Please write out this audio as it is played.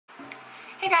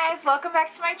Hey guys, welcome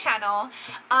back to my channel.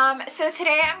 So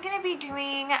today I'm gonna be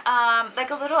doing like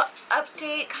a little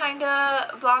update kind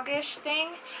of vlogish thing.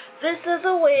 This is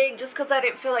a wig just because I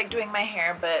didn't feel like doing my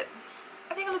hair, but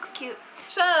I think it looks cute.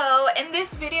 So in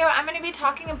this video I'm gonna be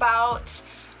talking about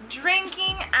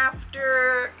drinking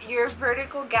after your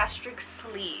vertical gastric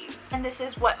sleeve, and this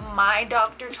is what my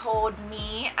doctor told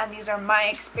me, and these are my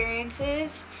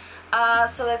experiences.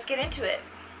 So let's get into it.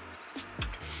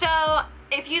 So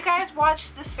if you guys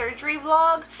watch the surgery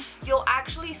vlog, you'll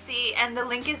actually see, and the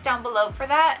link is down below for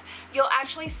that, you'll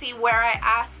actually see where I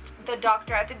asked the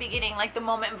doctor at the beginning, like the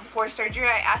moment before surgery,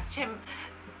 I asked him,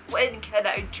 when can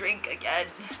I drink again?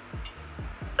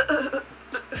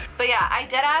 But yeah, I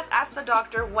did ask the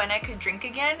doctor when I could drink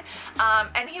again,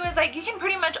 and he was like, you can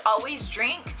pretty much always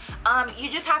drink. You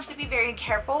just have to be very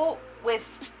careful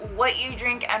with what you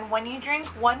drink and when you drink.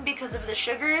 One, because of the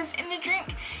sugars in the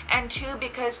drink, and two,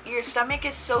 because your stomach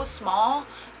is so small,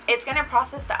 it's gonna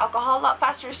process the alcohol a lot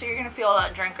faster, so you're gonna feel a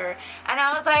lot drunker. And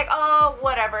I was like, oh,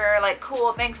 whatever, like,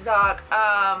 cool, thanks doc.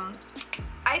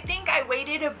 I think I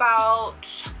waited about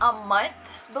a month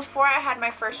before I had my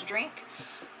first drink.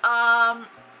 And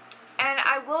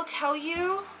I will tell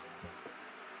you,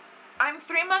 I'm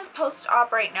 3 months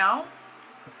post-op right now.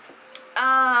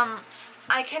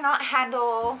 I cannot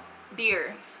handle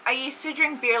beer. I used to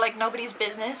drink beer like nobody's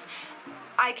business.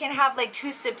 I can have like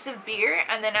 2 sips of beer,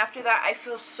 and then after that I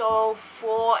feel so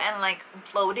full and like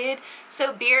bloated.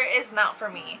 So beer is not for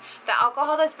me. The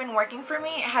alcohol that's been working for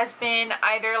me has been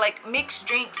either like mixed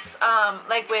drinks,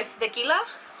 like with tequila,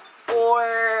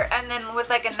 and then with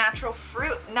like a natural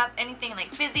fruit, not anything like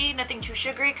fizzy, nothing too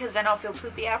sugary, because then I'll feel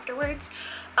poopy afterwards.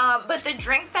 But the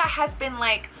drink that has been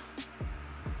like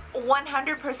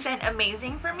 100%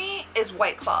 amazing for me is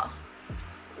White Claw.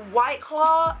 White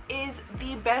Claw is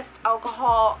the best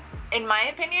alcohol, in my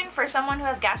opinion, for someone who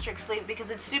has gastric sleeve, because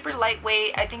it's super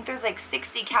lightweight. I think there's like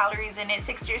 60 calories in it,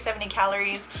 60 or 70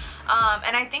 calories.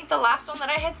 And I think the last one that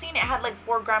I had seen, it had like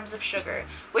 4 grams of sugar,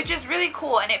 which is really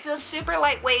cool, and it feels super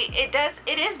lightweight. It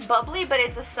is bubbly, but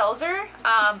it's a seltzer,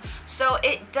 so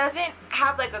it doesn't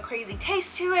have like a crazy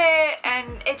taste to it,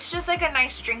 and it's just like a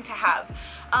nice drink to have.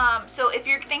 So if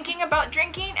you're thinking about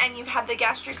drinking and you've had the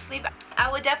gastric sleeve, I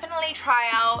would definitely try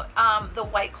out the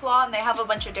White Claw, and they have a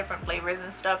bunch of different flavors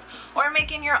and stuff, or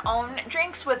making your own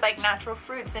drinks with like natural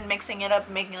fruits and mixing it up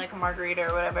and making like a margarita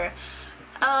or whatever.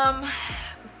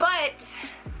 But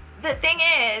the thing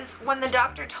is, when the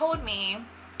doctor told me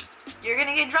you're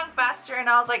gonna get drunk faster, and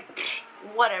I was like,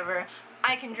 whatever,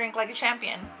 I can drink like a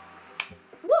champion.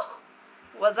 Woo!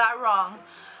 Was I wrong?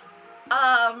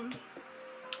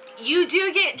 You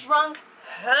do get drunk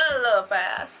hella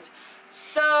fast.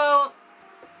 So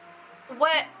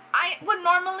what I would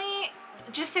normally,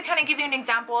 just to kind of give you an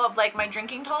example of like my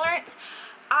drinking tolerance,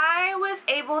 I was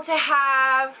able to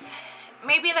have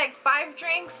maybe like 5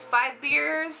 drinks, 5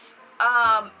 beers,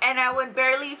 and I would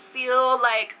barely feel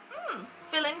like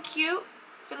feeling cute,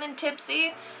 feeling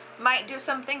tipsy. Might do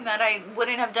something that I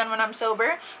wouldn't have done when I'm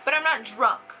sober, but I'm not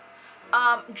drunk.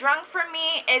 Drunk for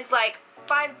me is like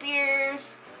 5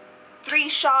 beers, 3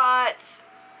 shots,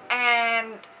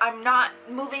 and I'm not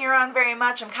moving around very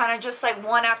much. I'm kind of just like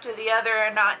one after the other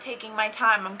and not taking my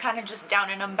time. I'm kind of just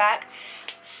down and I'm back.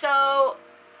 So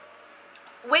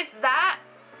with that,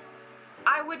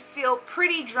 I would feel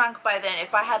pretty drunk by then.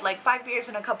 If I had like 5 beers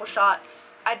and a couple shots,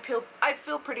 I'd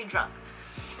feel pretty drunk.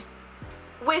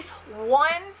 With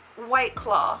one White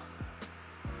Claw,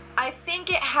 I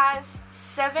think it has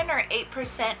 7 or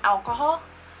 8% alcohol.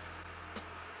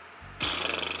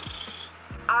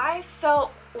 I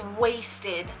felt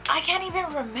wasted. I can't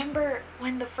even remember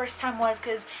when the first time was,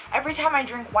 because every time I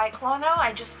drink White Claw now,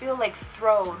 I just feel like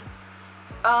throwed.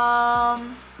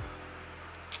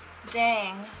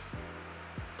 Dang.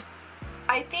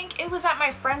 I think it was at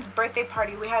my friend's birthday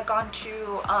party. We had gone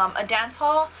to a dance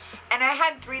hall, and I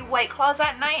had 3 White Claws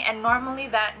that night, and normally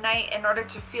that night, in order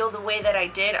to feel the way that I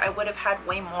did, I would have had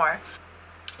way more.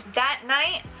 That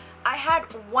night, I had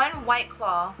 1 White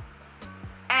Claw.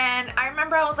 And I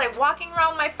remember I was like walking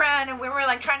around with my friend, and we were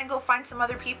like trying to go find some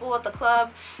other people at the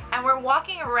club, and we're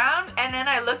walking around, and then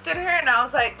I looked at her and I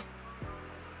was like,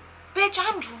 bitch,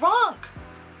 I'm drunk.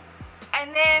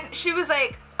 And then she was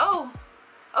like, oh,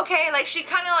 okay, like she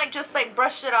kind of like just like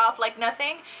brushed it off like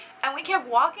nothing. And we kept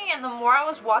walking, and the more I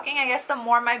was walking, I guess the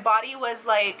more my body was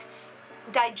like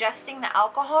digesting the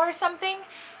alcohol or something.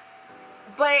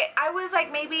 But I was like,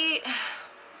 maybe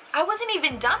I wasn't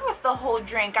even done with the whole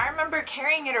drink. I remember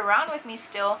carrying it around with me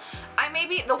still.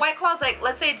 The White Claw's like,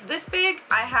 let's say it's this big,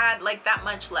 I had like that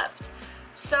much left.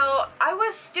 So I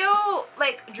was still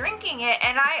like drinking it,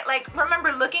 and I like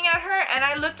remember looking at her, and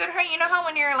I looked at her. You know how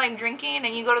when you're like drinking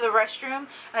and you go to the restroom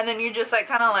and then you just like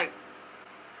kind of like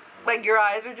your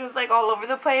eyes are just like all over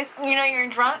the place, you know, you're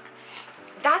drunk?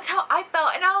 That's how I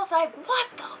felt. And I was like, what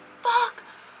the fuck?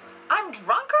 I'm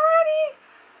drunk already?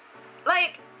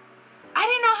 Like, I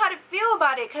didn't know how to feel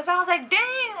about it, because I was like,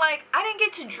 dang, like I didn't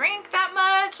get to drink that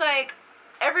much, like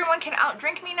everyone can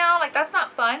outdrink me now, like that's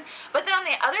not fun. But then on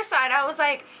the other side, I was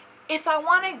like, if I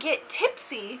want to get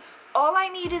tipsy, all I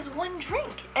need is one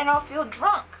drink and I'll feel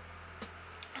drunk.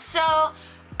 So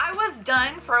I was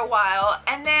done for a while,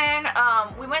 and then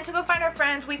we went to go find our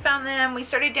friends. We found them, we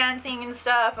started dancing and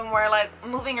stuff, and we're like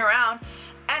moving around,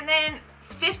 and then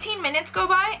 15 minutes go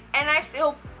by and I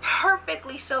feel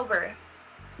perfectly sober.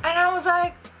 And I was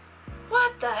like,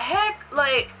 what the heck?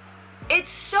 Like,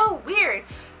 it's so weird.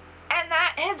 And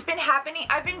that has been happening.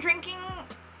 I've been drinking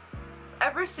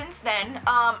ever since then.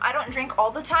 I don't drink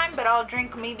all the time, but I'll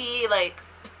drink maybe like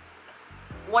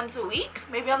once a week,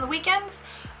 maybe on the weekends,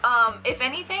 if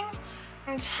anything.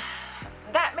 And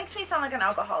that makes me sound like an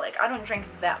alcoholic. I don't drink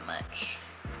that much.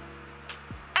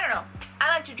 I don't know. I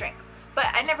like to drink, but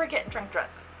I never get drunk.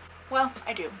 Well,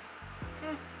 I do.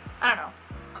 I don't know.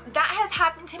 That has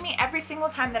happened to me every single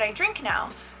time that I drink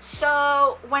now.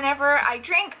 So whenever I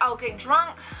drink, I'll get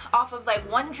drunk off of like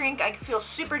one drink. I feel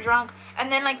super drunk,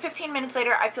 and then like 15 minutes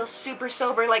later I feel super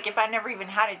sober, like if I never even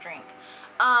had a drink.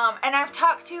 And I've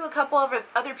talked to a couple of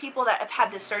other people that have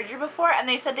had this surgery before, and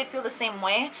they said they feel the same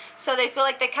way. So they feel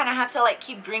like they kind of have to like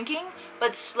keep drinking,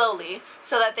 but slowly,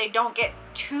 so that they don't get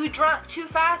too drunk too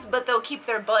fast, but they'll keep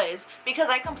their buzz. Because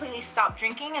I completely stopped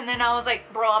drinking, and then I was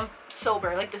like, bro, I'm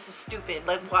sober, like this is stupid,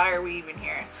 like why are we even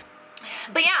here?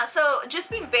 But yeah, so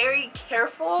just be very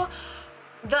careful.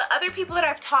 The other people that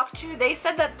I've talked to, they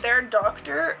said that their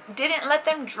doctor didn't let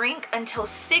them drink until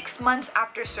 6 months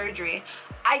after surgery.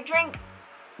 I drank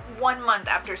 1 month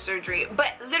after surgery,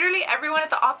 but literally everyone at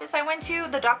the office I went to,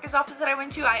 the doctor's office that I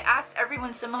went to, I asked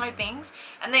everyone similar things,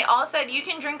 and they all said you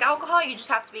can drink alcohol, you just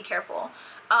have to be careful.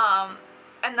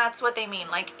 And that's what they mean,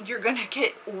 like you're gonna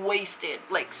get wasted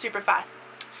like super fast.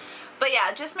 But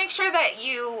yeah, just make sure that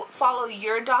you follow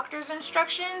your doctor's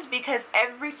instructions, because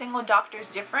every single doctor is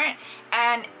different,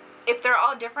 and if they're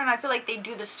all different, I feel like they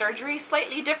do the surgery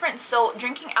slightly different. So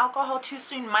drinking alcohol too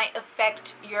soon might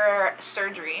affect your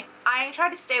surgery. I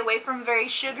try to stay away from very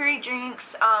sugary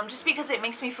drinks, just because it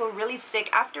makes me feel really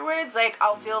sick afterwards. Like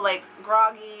I'll feel like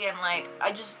groggy, and like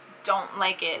I just don't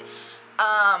like it.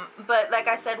 But like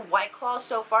I said, White Claw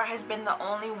so far has been the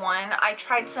only one. I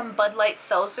tried some Bud Light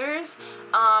seltzers,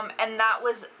 and that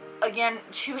was again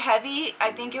too heavy.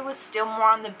 I think it was still more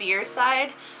on the beer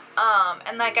side.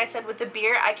 And like I said, with the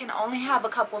beer, I can only have a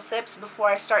couple sips before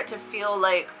I start to feel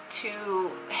like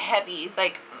too heavy,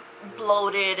 like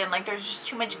bloated, and like there's just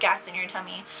too much gas in your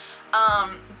tummy.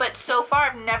 But so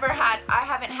far I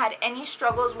haven't had any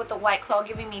struggles with the White Claw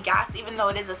giving me gas, even though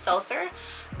it is a seltzer.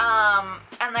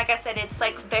 And like I said, it's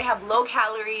like they have low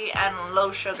calorie and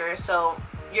low sugar, so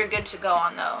you're good to go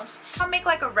on those. I'll make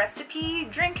like a recipe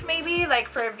drink maybe, like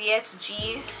for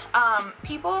VSG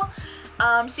people.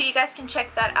 So you guys can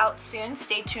check that out soon.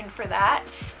 Stay tuned for that.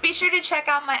 Be sure to check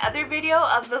out my other video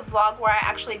of the vlog where I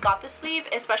actually got the sleeve,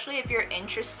 especially if you're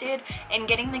interested in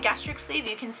getting the gastric sleeve.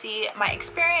 You can see my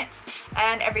experience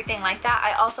and everything like that.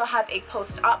 I also have a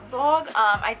post-op vlog.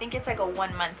 I think it's like a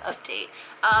 1 month update.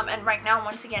 And right now,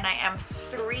 once again, I am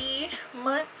 3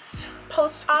 months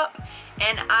post-op,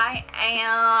 and I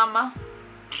am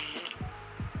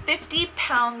 50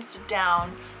 pounds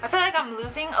down. I feel like I'm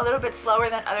losing a little bit slower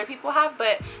than other people have,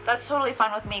 but that's totally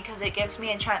fine with me because it gives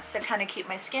me a chance to kind of keep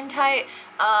my skin tight,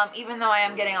 even though I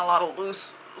am getting a lot of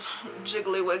loose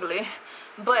jiggly wiggly.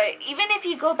 But even if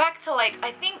you go back to like,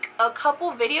 I think a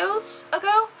couple videos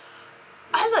ago,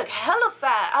 I look hella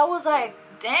fat. I was like,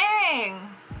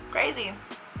 dang, crazy.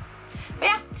 But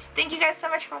yeah, thank you guys so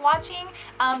much for watching.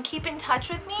 Keep in touch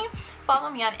with me.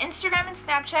 Follow me on Instagram and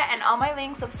Snapchat, and all my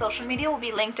links of social media will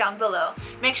be linked down below.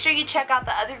 Make sure you check out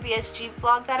the other VSG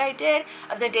vlog that I did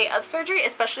of the day of surgery,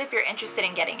 especially if you're interested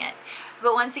in getting it.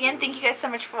 But once again, thank you guys so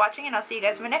much for watching, and I'll see you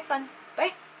guys in my next one.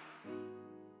 Bye!